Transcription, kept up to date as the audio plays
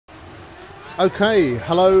Okay,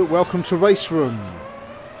 hello, welcome to Race Room.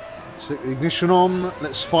 Stick the ignition on,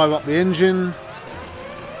 let's fire up the engine.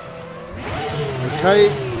 Okay,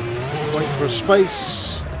 wait for a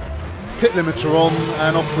space, pit limiter on,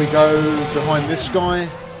 and off we go behind this guy.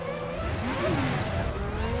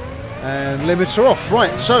 And limiter off.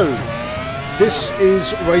 Right, so this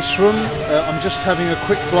is Race Room. I'm just having a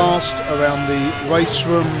quick blast around the Race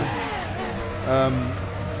Room,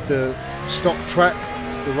 the stock track,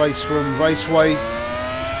 the RaceRoom Raceway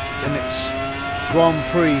in its Grand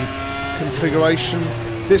Prix configuration.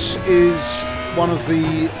 This is one of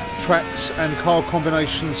the tracks and car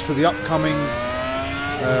combinations for the upcoming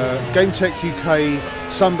Gametech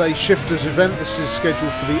UK Sunday Shifters event. This is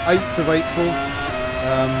scheduled for the 8th of April.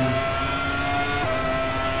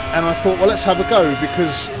 And I thought, well, let's have a go,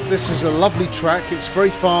 because this is a lovely track, it's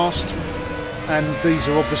very fast, and these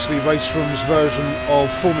are obviously RaceRoom's version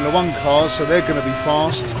of Formula 1 cars, so they're going to be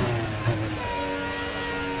fast.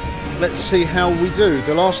 Let's see how we do.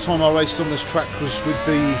 The last time I raced on this track was with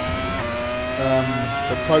the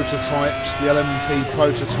prototypes, the LMP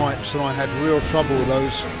prototypes, and I had real trouble with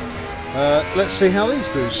those. Let's see how these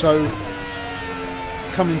do. So,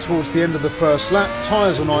 coming towards the end of the first lap,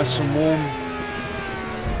 tyres are nice and warm,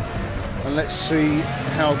 and let's see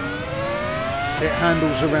how it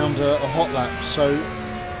handles around a hot lap. So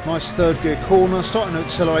nice third gear corner, starting to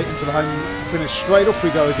accelerate into the home finish straight. Off we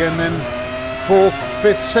go again then. 4th,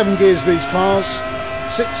 5th, 7 gears these cars,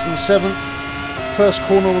 6th and 7th. First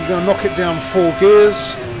corner we're going to knock it down 4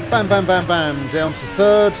 gears, bam bam bam bam, down to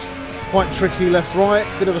 3rd, quite tricky left right,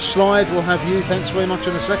 bit of a slide, we'll have you, thanks very much,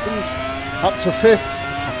 in a second. Up to 5th,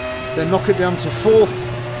 then knock it down to 4th.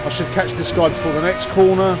 I should catch this guy before the next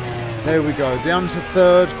corner. There we go, down to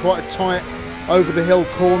 3rd, quite a tight over the hill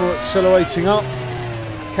corner, accelerating up,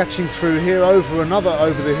 catching through here, over another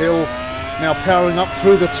over the hill, now powering up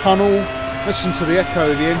through the tunnel. Listen to the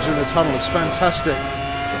echo of the engine in the tunnel, it's fantastic.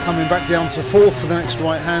 Coming back down to 4th for the next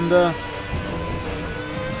right-hander,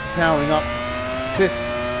 powering up 5th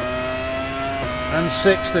and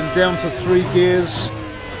 6th, then down to 3 gears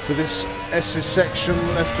for this S's section,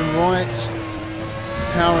 left and right,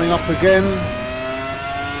 powering up again.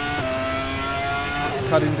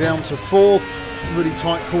 Cutting down to 4th, really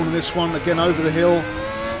tight corner this one, again over the hill,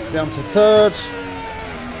 down to 3rd.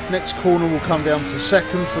 Next corner will come down to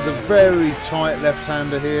 2nd for the very tight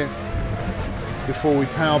left-hander here, before we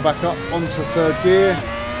power back up onto 3rd gear.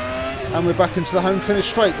 And we're back into the home finish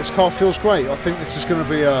straight. This car feels great. I think this is going to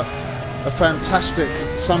be a fantastic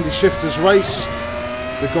Sunday Shifters race.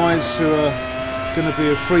 The guys who are going to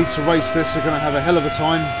be free to race this are going to have a hell of a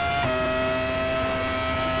time.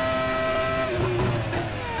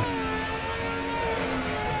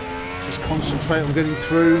 Concentrate on getting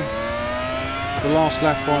through. The last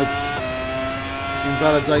lap I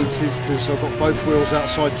invalidated because I've got both wheels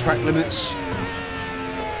outside track limits.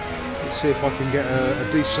 Let's see if I can get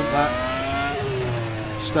a decent lap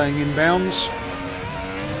staying in bounds.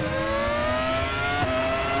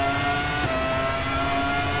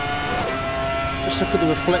 Just look at the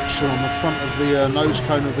reflection on the front of the nose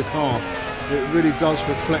cone of the car. It really does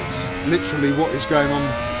reflect literally what is going on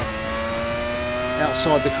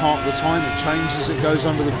outside the car at the time. It changes, it goes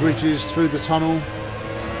under the bridges, through the tunnel.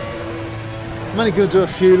 I'm only going to do a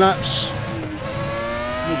few laps. A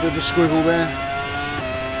little bit of a squiggle there.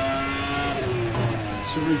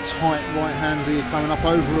 It's a really tight right-hander. You're coming up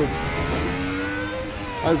over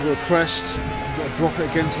a crest. You've got to drop it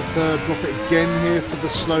again to 3rd, drop it again here for the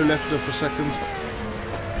slow lefter for 2nd.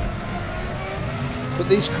 But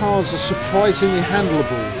these cars are surprisingly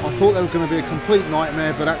handleable. I thought they were going to be a complete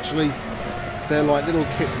nightmare, but actually they're like little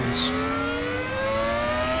kittens.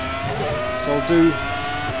 So I'll do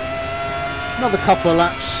another couple of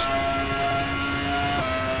laps.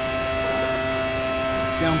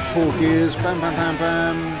 Down 4 gears, bam, bam, bam,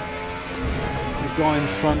 bam. The guy in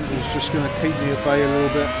front is just going to keep me at bay a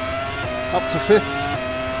little bit. Up to 5th,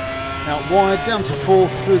 out wide, down to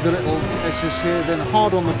 4th, through the little S's here, then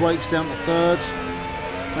hard on the brakes down to 3rd,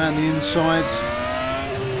 around the inside.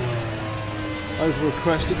 Over a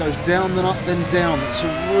crest, it goes down, then up, then down. It's a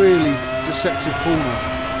really deceptive corner.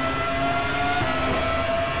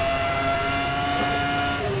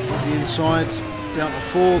 The inside, down to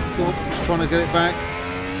 4th, just trying to get it back.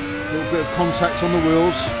 A little bit of contact on the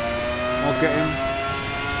wheels. I'll get him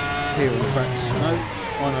here, in fact. No,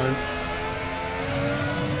 I know.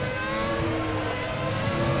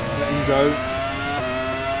 Let him go.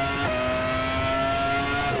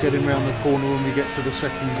 I'll get him round the corner when we get to the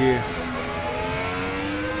 2nd gear.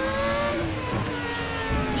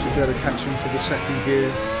 Be able to catch him for the 2nd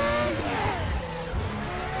gear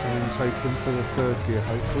and then take him for the 3rd gear,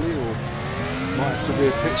 hopefully, or Might have to be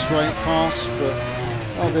a pit straight pass, but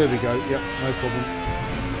oh, there we go. Yep, no problem.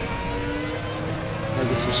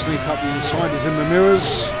 Able to sneak up the inside. He's in the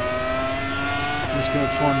mirrors. He's going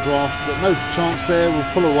to try and draft, but no chance there. We'll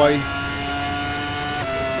pull away.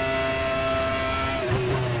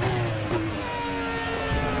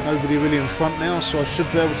 Nobody really in front now, so I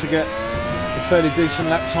should be able to get a fairly decent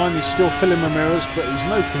lap time. He's still filling the mirrors, but he's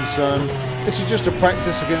no concern. This is just a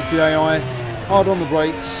practice against the AI. Hard on the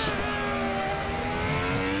brakes.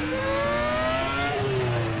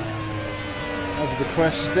 Over the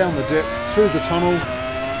crest, down the dip, through the tunnel.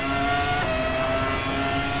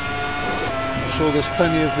 I'm sure there's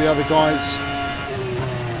plenty of the other guys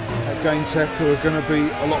at Gametech who are going to be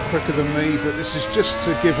a lot quicker than me, but this is just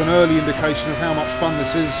to give an early indication of how much fun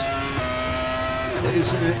this is. It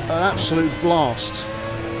is an absolute blast.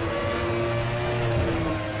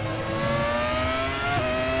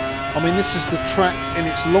 I mean, this is the track in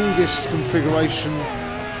its longest configuration,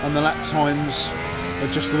 and the lap times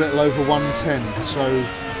are just a little over 1:10, so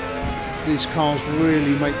these cars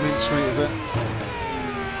really make mincemeat of it.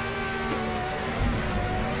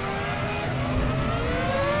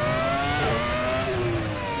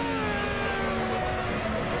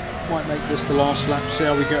 Might make this the last lap, see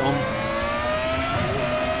how we get on.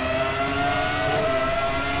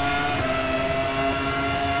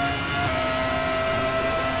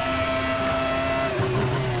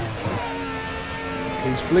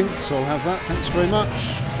 He's blinked, so I'll have that, thanks very much.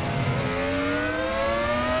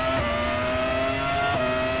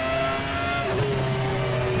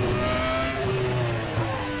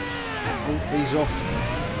 Oh, he's off.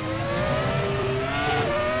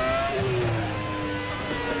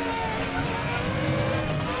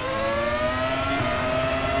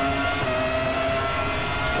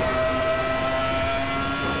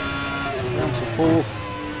 Down to fourth.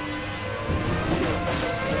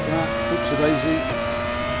 Yeah, oops a daisy.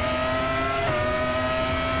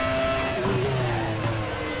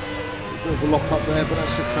 Bit of a lock up there, but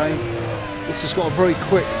that's okay. This has got a very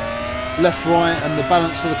quick left, right, and the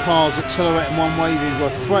balance of the cars accelerating one way, you've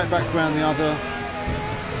got to throw it back around the other.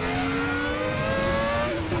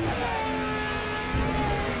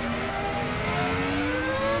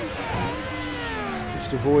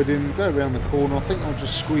 Just avoiding, go around the corner. I think I'll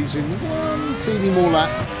just squeeze in one teeny more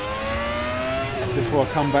lap before I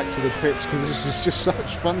come back to the pits, because this is just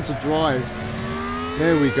such fun to drive.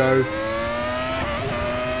 There we go.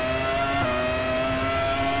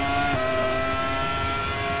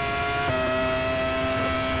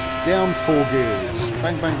 Down 4 gears.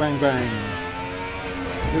 Bang, bang, bang, bang.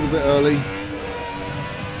 A little bit early.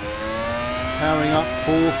 Powering up,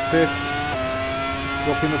 4th, 5th.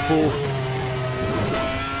 Dropping the 4th.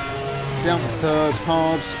 Down to 3rd,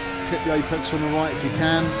 hard. Clip the apex on the right if you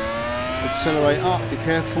can. Accelerate up, be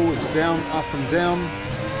careful. It's down, up and down.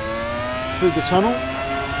 Through the tunnel.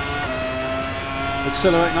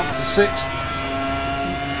 Accelerating up to 6th.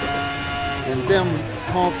 Then down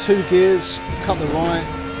hard 2 gears. Cut the right.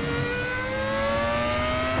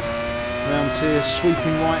 Round here,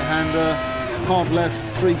 sweeping right-hander, hard left,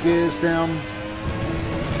 3 gears down,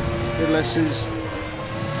 little S's,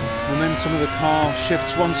 momentum of the car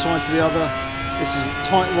shifts one side to the other. This is a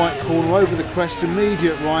tight right corner, over the crest,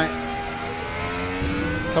 immediate right,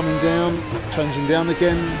 coming down, changing down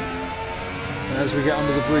again, and as we get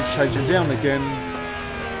under the bridge, changing down again.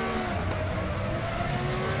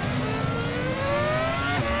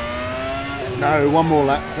 No, one more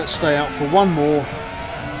lap, let's stay out for one more.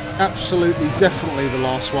 Absolutely, definitely the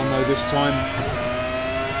last one though this time,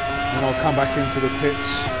 and I'll come back into the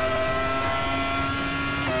pits.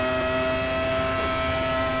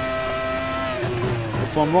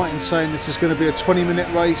 If I'm right in saying this is going to be a 20-minute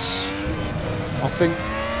race, I think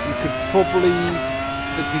you could probably,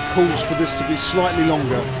 there'd be calls for this to be slightly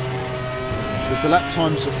longer, because the lap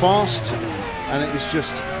times are fast and it is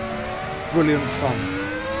just brilliant fun.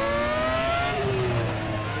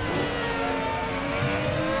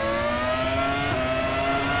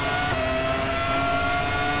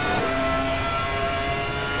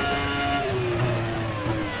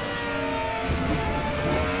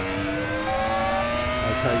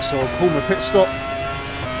 Okay, so I'll call my pit stop.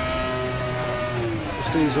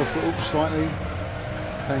 Just ease off the oops slightly.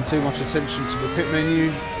 Paying too much attention to the pit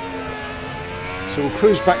menu. So we'll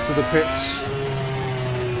cruise back to the pits.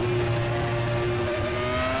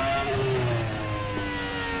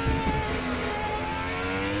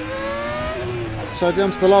 So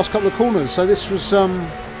down to the last couple of corners. So this was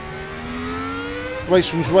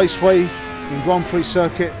RaceRoom Raceway in Grand Prix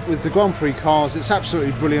circuit with the Grand Prix cars. It's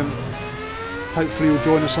absolutely brilliant. Hopefully you'll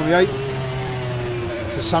join us on the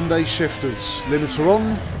 8th for Sunday Shifters. Limiter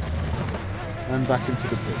on, and back into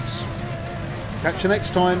the pits. Catch you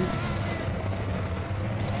next time.